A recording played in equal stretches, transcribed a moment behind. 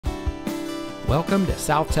Welcome to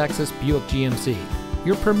South Texas Buick GMC,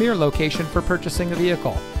 your premier location for purchasing a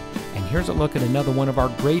vehicle. And here's a look at another one of our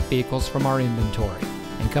great vehicles from our inventory,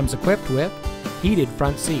 and comes equipped with heated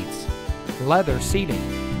front seats, leather seating,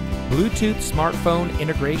 Bluetooth smartphone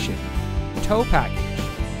integration, tow package,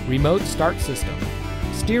 remote start system,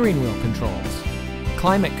 steering wheel controls,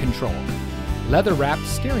 climate control, leather-wrapped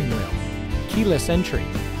steering wheel, keyless entry,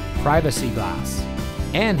 privacy glass,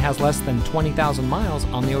 and has less than 20,000 miles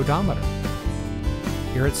on the odometer.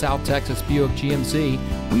 Here at South Texas Buick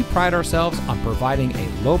GMC, we pride ourselves on providing a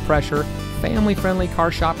low-pressure, family-friendly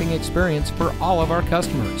car shopping experience for all of our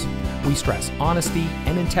customers. We stress honesty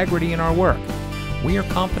and integrity in our work. We are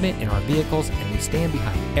confident in our vehicles and we stand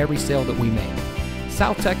behind every sale that we make.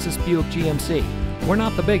 South Texas Buick GMC, we're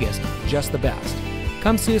not the biggest, just the best.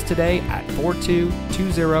 Come see us today at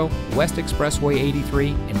 4220 West Expressway 83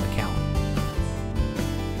 in